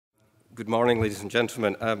Good morning, ladies and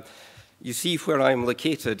gentlemen. You see where I'm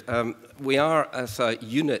located. We are, as a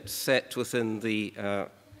unit, set within the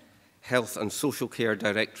Health and Social Care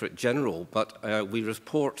Directorate General, but we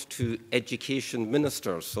report to education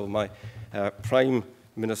ministers. So my Prime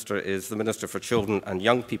Minister is the Minister for Children and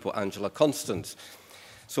Young People, Angela Constance.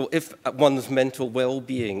 So if one's mental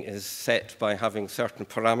well-being is set by having certain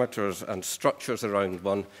parameters and structures around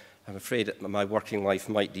one, I'm afraid my working life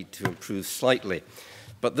might need to improve slightly.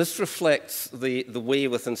 But this reflects the way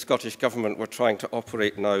within Scottish Government we're trying to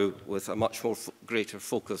operate now with a much more greater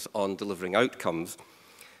focus on delivering outcomes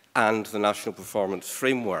and the National Performance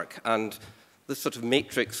Framework. And this sort of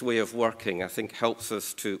matrix way of working, I think, helps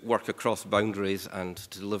us to work across boundaries and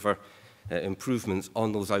to deliver improvements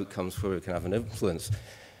on those outcomes where we can have an influence.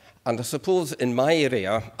 And I suppose in my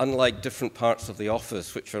area, unlike different parts of the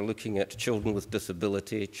office which are looking at children with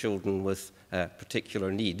disability, children with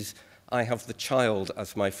particular needs, I have the child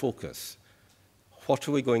as my focus. What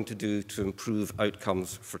are we going to do to improve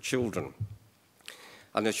outcomes for children?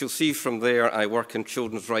 And as you'll see from there, I work in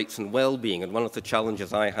children's rights and well-being, and one of the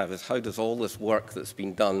challenges I have is how does all this work that's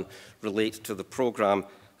been done relate to the programme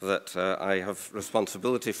that I have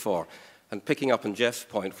responsibility for? And picking up on Jeff's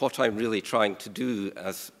point, what I'm really trying to do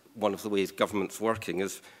as one of the ways government's working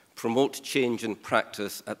is promote change in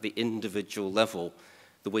practice at the individual level,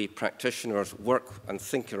 the way practitioners work and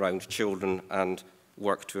think around children and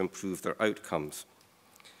work to improve their outcomes.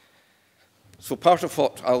 So part of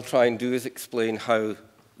what I'll try and do is explain how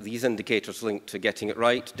these indicators link to getting it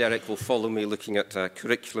right. Derek will follow me looking at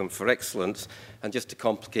curriculum for excellence, and just to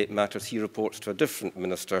complicate matters, he reports to a different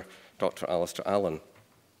minister, Dr. Alistair Allen.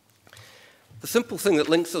 The simple thing that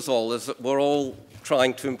links us all is that we're all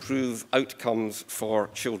trying to improve outcomes for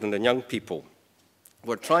children and young people.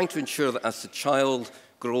 We're trying to ensure that as the child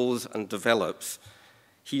grows and develops,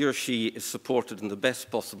 he or she is supported in the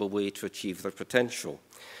best possible way to achieve their potential.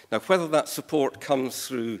 Now, whether that support comes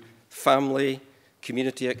through family,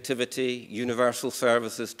 community activity, universal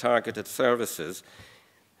services, targeted services,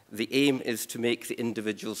 the aim is to make the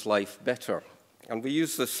individual's life better. And we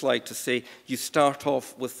use this slide to say, you start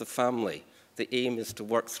off with the family. The aim is to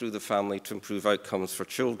work through the family to improve outcomes for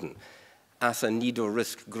children. As a need or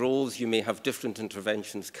risk grows, you may have different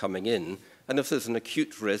interventions coming in, and if there's an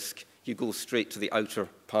acute risk, you go straight to the outer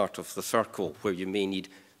part of the circle where you may need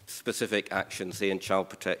specific action, say in child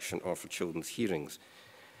protection or for children's hearings.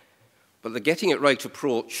 But the Getting It Right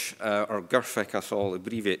approach, or GIRFEC as I'll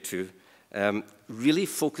abbreviate to, really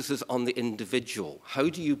focuses on the individual. How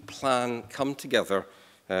do you plan, come together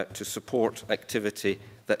to support activity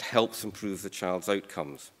that helps improve the child's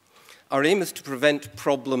outcomes? Our aim is to prevent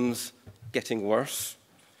problems getting worse,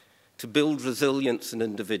 to build resilience in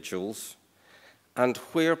individuals, and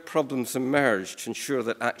where problems emerge, to ensure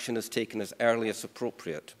that action is taken as early as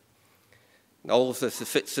appropriate. And all of this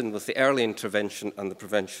fits in with the early intervention and the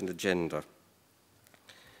prevention agenda.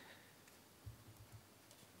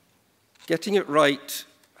 Getting it right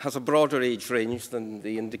has a broader age range than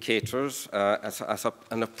the indicators. As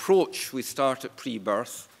an approach, we start at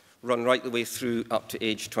pre-birth, run right the way through up to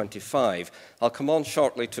age 25. I'll come on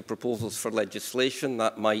shortly to proposals for legislation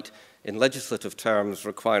that might, in legislative terms,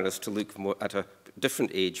 require us to look more at a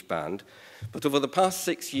different age band. But over the past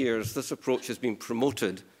 6 years, this approach has been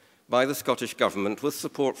promoted by the Scottish Government with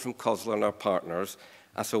support from COSLA and our partners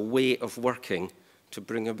as a way of working to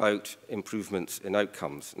bring about improvements in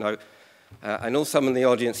outcomes. Now, I know some in the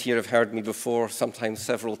audience here have heard me before, sometimes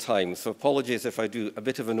several times, so apologies if I do a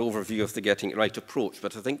bit of an overview of the Getting It Right approach,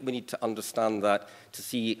 but I think we need to understand that to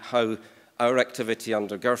see how our activity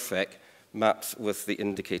under GIRFEC maps with the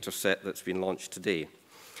indicator set that's been launched today.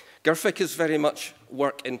 GIRFEC is very much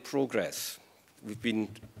work in progress. We've been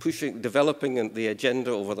developing the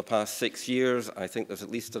agenda over the past 6 years. I think there's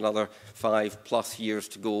at least another 5+ years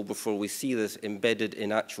to go before we see this embedded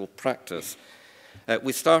in actual practice.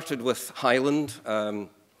 We started with Highland,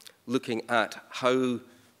 looking at how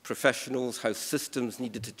professionals, how systems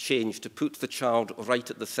needed to change to put the child right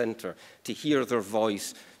at the centre, to hear their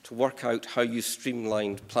voice, to work out how you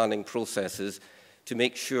streamlined planning processes to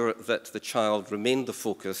make sure that the child remained the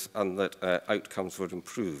focus and that outcomes were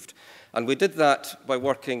improved. And we did that by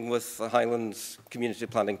working with the Highlands Community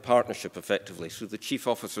Planning Partnership effectively through the Chief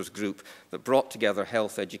Officers Group that brought together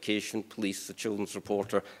health, education, police, the Children's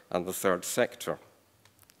Reporter and the third sector.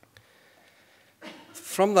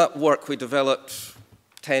 From that work, we developed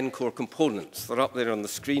 10 core components. They're up there on the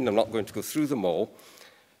screen. I'm not going to go through them all.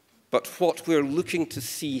 But what we're looking to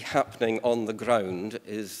see happening on the ground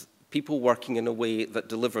is people working in a way that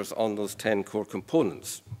delivers on those 10 core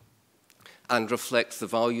components and reflects the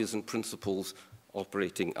values and principles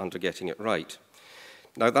operating under Getting It Right.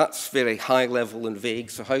 Now, that's very high level and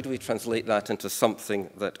vague, so how do we translate that into something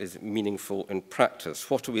that is meaningful in practice?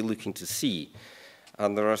 What are we looking to see?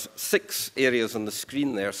 And there are 6 areas on the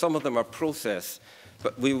screen there. Some of them are process,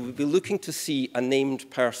 but we will be looking to see a named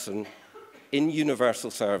person in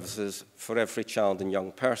universal services for every child and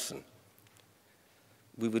young person.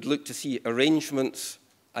 We would look to see arrangements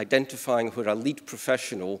identifying where a lead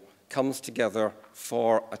professional comes together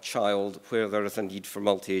for a child where there is a need for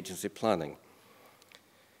multi-agency planning.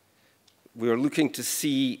 We are looking to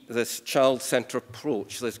see this child-centered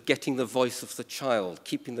approach, this getting the voice of the child,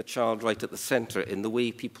 keeping the child right at the center in the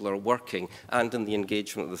way people are working and in the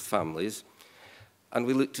engagement with families. And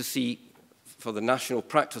we look to see, for the national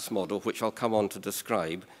practice model, which I'll come on to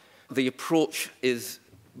describe, the approach is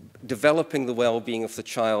developing the well-being of the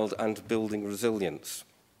child and building resilience.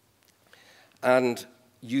 And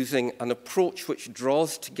using an approach which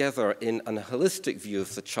draws together in a holistic view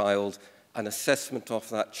of the child, an assessment of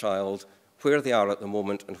that child, where they are at the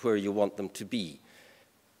moment and where you want them to be.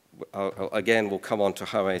 Again, we'll come on to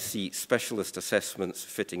how I see specialist assessments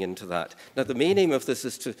fitting into that. Now, the main aim of this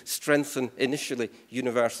is to strengthen initially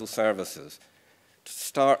universal services, to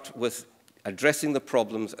start with addressing the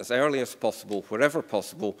problems as early as possible, wherever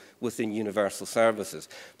possible, within universal services.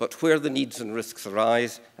 But where the needs and risks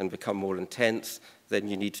arise and become more intense, then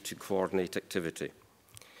you need to coordinate activity.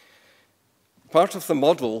 Part of the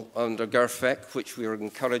model under GIRFEC, which we are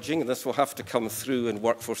encouraging, and this will have to come through in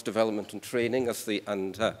workforce development and training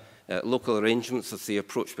and local arrangements as the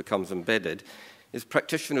approach becomes embedded, is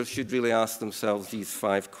practitioners should really ask themselves these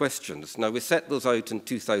 5 questions. Now, we set those out in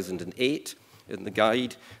 2008 in the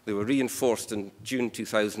guide. They were reinforced in June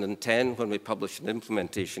 2010 when we published an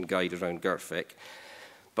implementation guide around GIRFEC.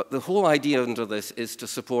 But the whole idea under this is to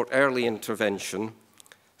support early intervention,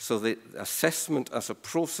 so the assessment as a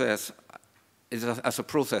process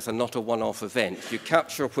and not a one-off event. You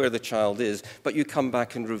capture where the child is, but you come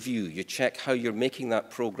back and review. You check how you're making that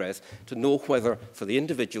progress to know whether, for the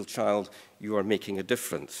individual child, you are making a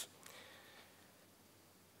difference.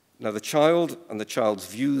 Now, the child and the child's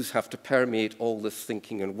views have to permeate all this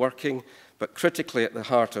thinking and working, but critically at the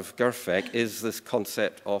heart of GIRFEC is this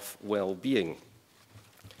concept of well-being.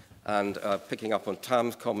 And picking up on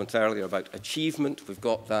Tam's comment earlier about achievement, we've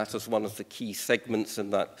got that as one of the key segments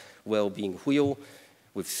in that well-being wheel.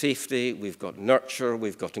 With safety, we've got nurture,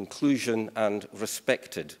 we've got inclusion, and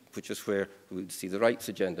respected, which is where we would see the rights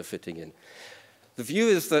agenda fitting in. The view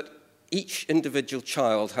is that each individual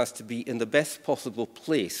child has to be in the best possible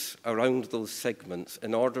place around those segments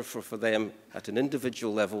in order for them at an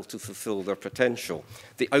individual level to fulfill their potential.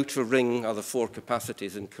 The outer ring are the 4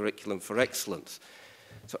 capacities in Curriculum for Excellence.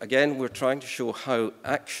 So again, we're trying to show how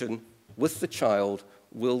action with the child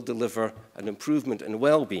will deliver an improvement in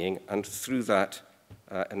well-being and through that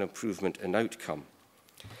an improvement in outcome.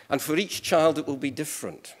 And for each child it will be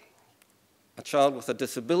different. A child with a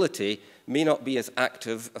disability may not be as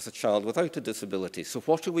active as a child without a disability. So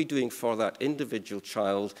what are we doing for that individual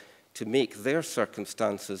child to make their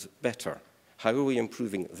circumstances better? How are we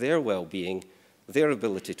improving their well-being, their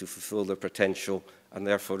ability to fulfill their potential, and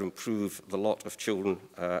therefore improve the lot of children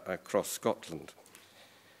across Scotland?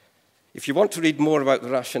 If you want to read more about the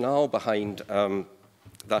rationale behind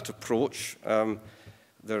that approach,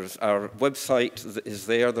 there's our website that is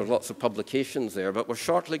there. There are lots of publications there, but we're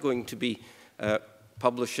shortly going to be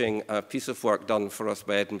publishing a piece of work done for us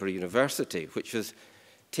by Edinburgh University, which has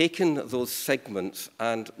taken those segments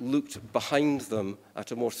and looked behind them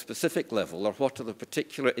at a more specific level, or what are the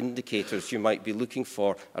particular indicators you might be looking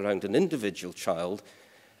for around an individual child,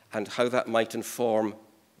 and how that might inform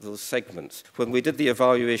those segments. When we did the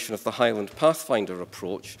evaluation of the Highland Pathfinder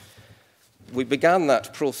approach, we began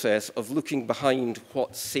that process of looking behind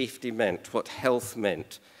what safety meant, what health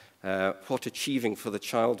meant, what achieving for the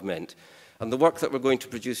child meant. And the work that we're going to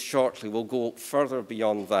produce shortly will go further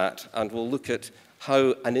beyond that, and we'll look at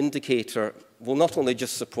how an indicator will not only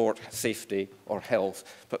just support safety or health,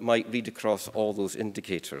 but might read across all those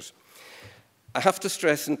indicators. I have to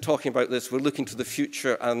stress in talking about this, we're looking to the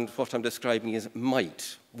future, and what I'm describing is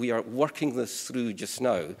might. We are working this through just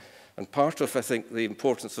now. And part of, I think, the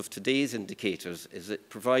importance of today's indicators is it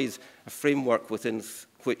provides a framework within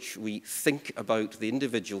which we think about the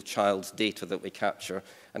individual child's data that we capture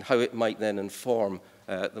and how it might then inform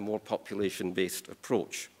the more population-based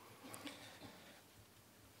approach.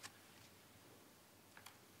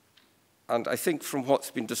 And I think from what's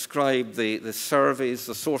been described, the surveys,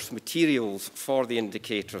 the source materials for the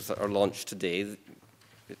indicators that are launched today,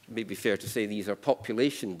 it may be fair to say these are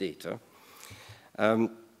population data.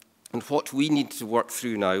 And what we need to work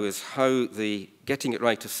through now is how the getting it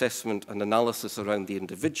right assessment and analysis around the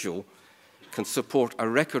individual can support a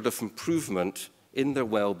record of improvement in their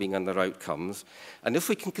well-being and their outcomes. And if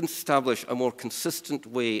we can establish a more consistent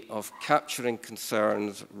way of capturing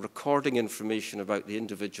concerns, recording information about the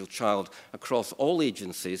individual child across all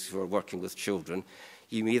agencies who are working with children,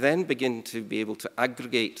 you may then begin to be able to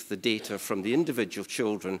aggregate the data from the individual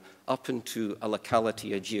children up into a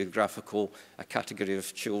locality, a geographical, a category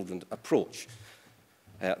of children approach.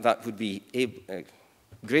 That would be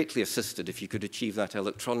greatly assisted if you could achieve that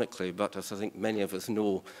electronically, but as I think many of us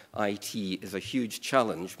know, IT is a huge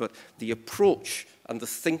challenge. But the approach and the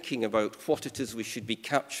thinking about what it is we should be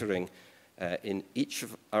capturing in each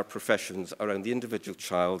of our professions around the individual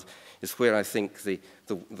child is where I think the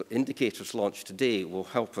indicators launched today will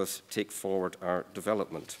help us take forward our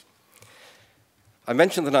development. I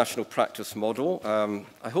mentioned the national practice model.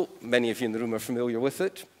 I hope many of you in the room are familiar with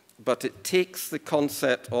it, but it takes the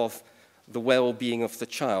concept of the well-being of the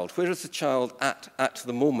child. Where is the child at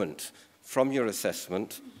the moment from your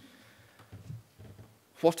assessment?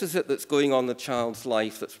 What is it that's going on in the child's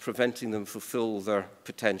life that's preventing them fulfill their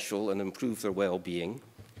potential and improve their well-being?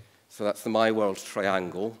 So that's the My World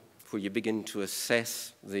triangle, where you begin to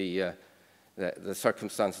assess the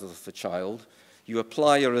circumstances of the child. You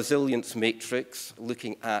apply a resilience matrix,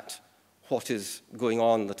 looking at what is going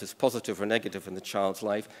on that is positive or negative in the child's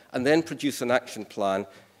life, and then produce an action plan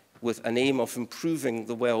with an aim of improving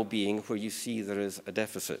the well-being where you see there is a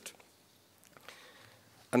deficit.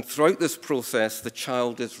 And throughout this process, the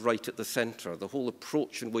child is right at the centre. The whole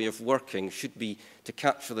approach and way of working should be to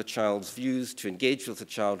capture the child's views, to engage with the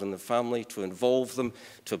child and the family, to involve them,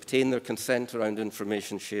 to obtain their consent around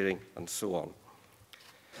information sharing, and so on.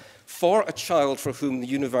 For a child for whom the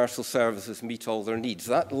universal services meet all their needs,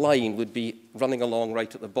 that line would be running along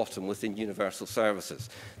right at the bottom within universal services.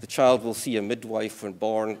 The child will see a midwife when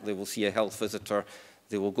born, they will see a health visitor,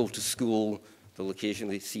 they will go to school, they'll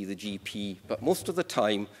occasionally see the GP, but most of the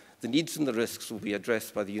time, the needs and the risks will be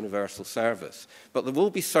addressed by the universal service. But there will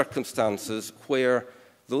be circumstances where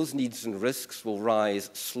those needs and risks will rise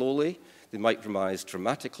slowly, they might rise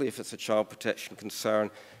dramatically if it's a child protection concern,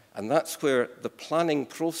 and that's where the planning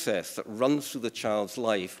process that runs through the child's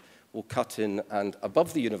life will cut in, and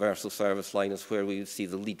above the universal service line is where we would see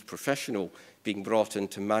the lead professional being brought in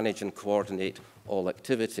to manage and coordinate all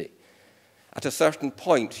activity. At a certain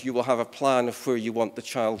point, you will have a plan of where you want the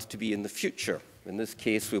child to be in the future. In this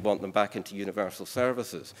case, we want them back into universal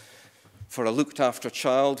services. For a looked-after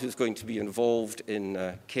child who's going to be involved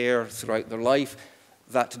in care throughout their life,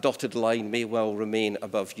 that dotted line may well remain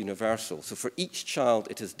above universal. So for each child,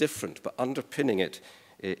 it is different, but underpinning it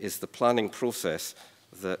is the planning process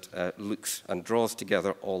that looks and draws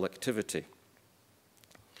together all activity.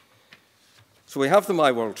 So we have the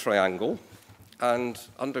My World triangle. And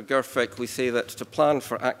under GIRFEC, we say that to plan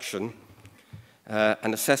for action,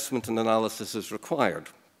 an assessment and analysis is required.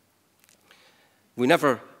 We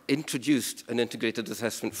never introduced an integrated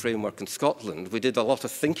assessment framework in Scotland. We did a lot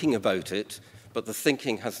of thinking about it, but the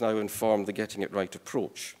thinking has now informed the getting it right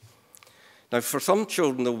approach. Now, for some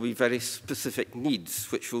children, there will be very specific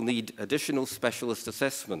needs, which will need additional specialist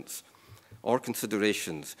assessments or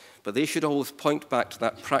considerations, but they should always point back to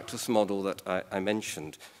that practice model that I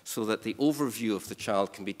mentioned, so that the overview of the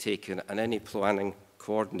child can be taken and any planning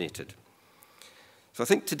coordinated. So I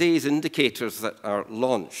think today's indicators that are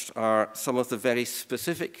launched are some of the very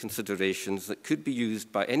specific considerations that could be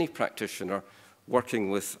used by any practitioner working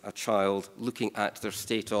with a child, looking at their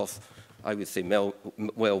state of, I would say,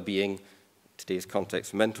 well-being, today's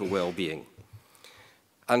context, mental well-being.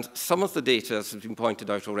 And some of the data, as has been pointed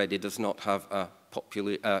out already, does not have a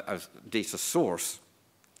data source.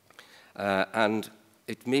 And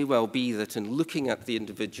it may well be that in looking at the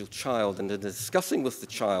individual child and in discussing with the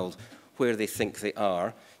child where they think they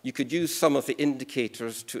are, you could use some of the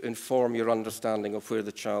indicators to inform your understanding of where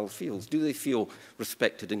the child feels. Do they feel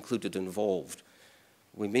respected, included, involved?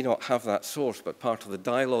 We may not have that source, but part of the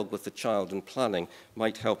dialogue with the child and planning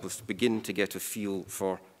might help us begin to get a feel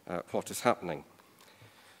for what is happening.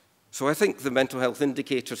 So I think the mental health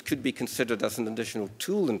indicators could be considered as an additional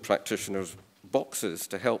tool in practitioners' boxes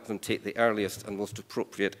to help them take the earliest and most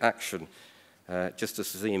appropriate action, just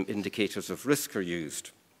as the same indicators of risk are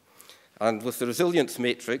used. And with the resilience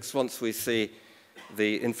matrix, once we say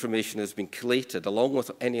the information has been collated, along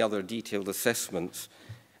with any other detailed assessments,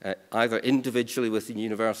 either individually within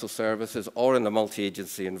universal services or in a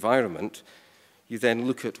multi-agency environment, you then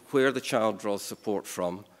look at where the child draws support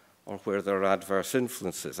from or where there are adverse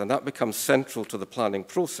influences. And that becomes central to the planning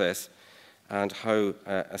process and how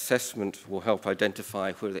assessment will help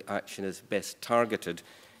identify where the action is best targeted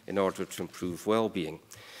in order to improve well-being.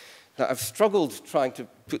 Now, I've struggled trying to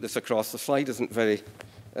put this across. The slide isn't very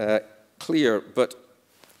clear, but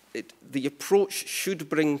the approach should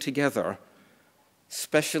bring together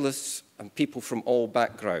specialists and people from all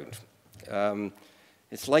backgrounds.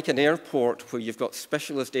 It's like an airport where you've got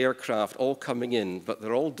specialist aircraft all coming in, but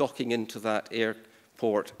they're all docking into that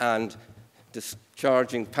airport and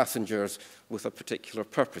discharging passengers with a particular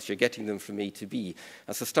purpose. You're getting them from A to B.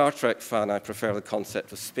 As a Star Trek fan, I prefer the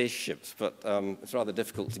concept of spaceships, but it's rather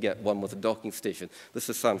difficult to get one with a docking station. This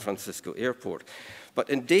is San Francisco Airport. But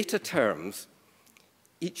in data terms,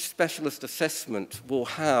 each specialist assessment will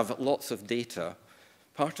have lots of data.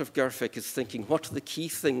 Part of GIRFEC is thinking, what are the key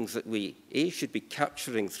things that we, should be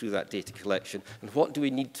capturing through that data collection, and what do we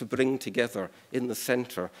need to bring together in the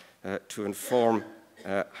centre to inform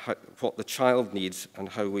what the child needs and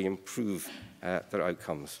how we improve their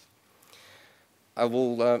outcomes. I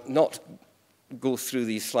will not go through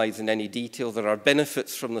these slides in any detail. There are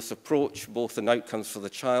benefits from this approach, both in outcomes for the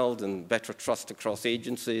child and better trust across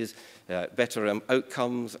agencies, better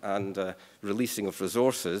outcomes and releasing of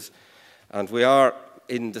resources. And we are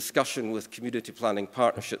in discussion with community planning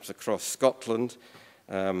partnerships across Scotland,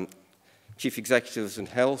 chief executives in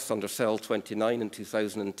health under CEL 29 in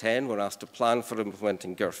 2010 were asked to plan for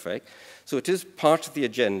implementing GIRFEC. So it is part of the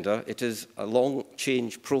agenda. It is a long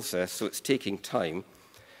change process, so it's taking time.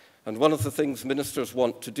 And one of the things ministers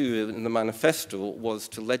want to do in the manifesto was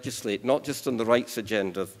to legislate not just on the rights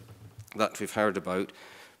agenda that we've heard about,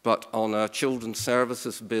 but on a children's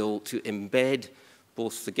services bill to embed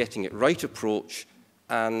both the getting it right approach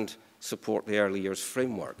and support the early years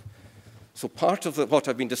framework. So part of what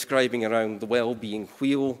I've been describing around the well-being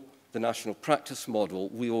wheel, the national practice model,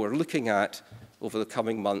 we are looking at over the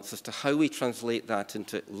coming months as to how we translate that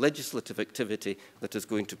into legislative activity that is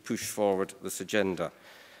going to push forward this agenda.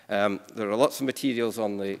 There are lots of materials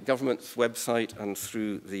on the government's website and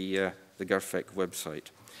through the GIRFEC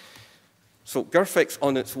website. So GIRFEC's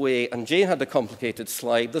on its way, and Jane had a complicated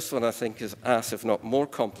slide. This one I think is as, if not more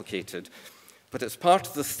complicated. But it's part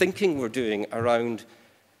of the thinking we're doing around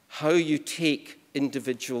how you take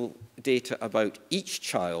individual data about each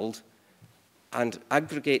child and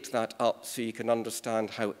aggregate that up so you can understand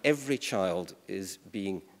how every child is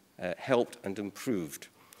being helped and improved.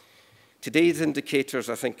 Today's indicators,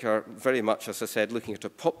 I think, are very much, as I said, looking at a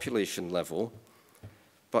population level.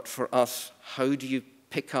 But for us, how do you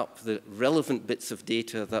pick up the relevant bits of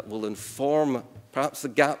data that will inform perhaps the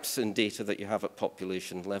gaps in data that you have at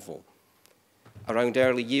population level? Around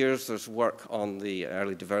early years, there's work on the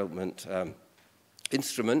early development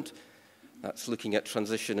instrument. That's looking at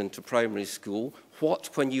transition into primary school. What,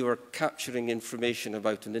 when you are capturing information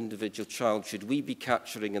about an individual child, should we be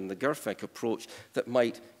capturing in the GIRFEC approach that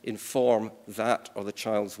might inform that or the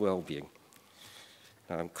child's well-being?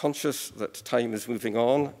 I'm conscious that time is moving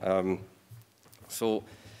on. So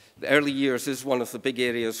the early years is one of the big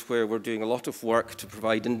areas where we're doing a lot of work to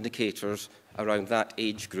provide indicators around that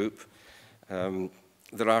age group.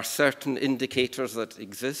 There are certain indicators that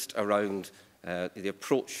exist around the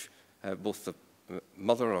approach, both the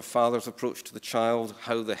mother or father's approach to the child,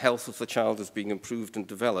 how the health of the child is being improved and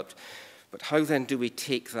developed. But how then do we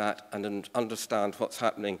take that and understand what's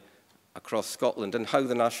happening across Scotland and how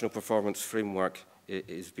the National Performance Framework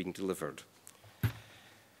is being delivered?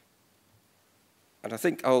 And I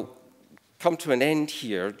think I'll come to an end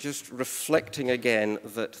here, just reflecting again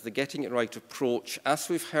that the Getting It Right approach, as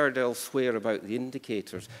we've heard elsewhere about the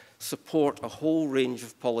indicators, support a whole range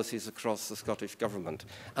of policies across the Scottish Government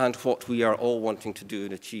and what we are all wanting to do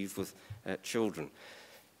and achieve with children.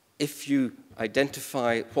 If you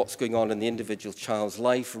identify what's going on in the individual child's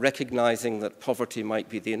life, recognising that poverty might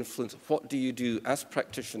be the influence, what do you do as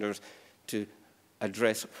practitioners to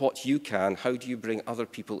address what you can? How do you bring other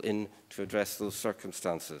people in to address those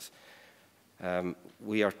circumstances?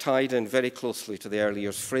 We are tied in very closely to the early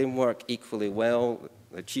years framework, equally well,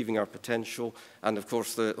 achieving our potential, and of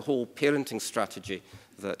course the whole parenting strategy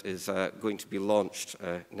that is going to be launched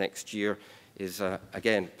next year is,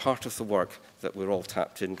 again, part of the work that we're all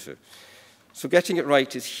tapped into. So Getting It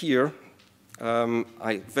Right is here.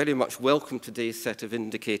 I very much welcome today's set of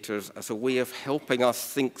indicators as a way of helping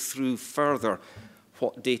us think through further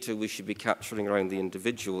what data we should be capturing around the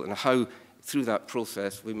individual and how, through that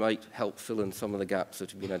process, we might help fill in some of the gaps that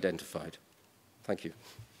have been identified. Thank you.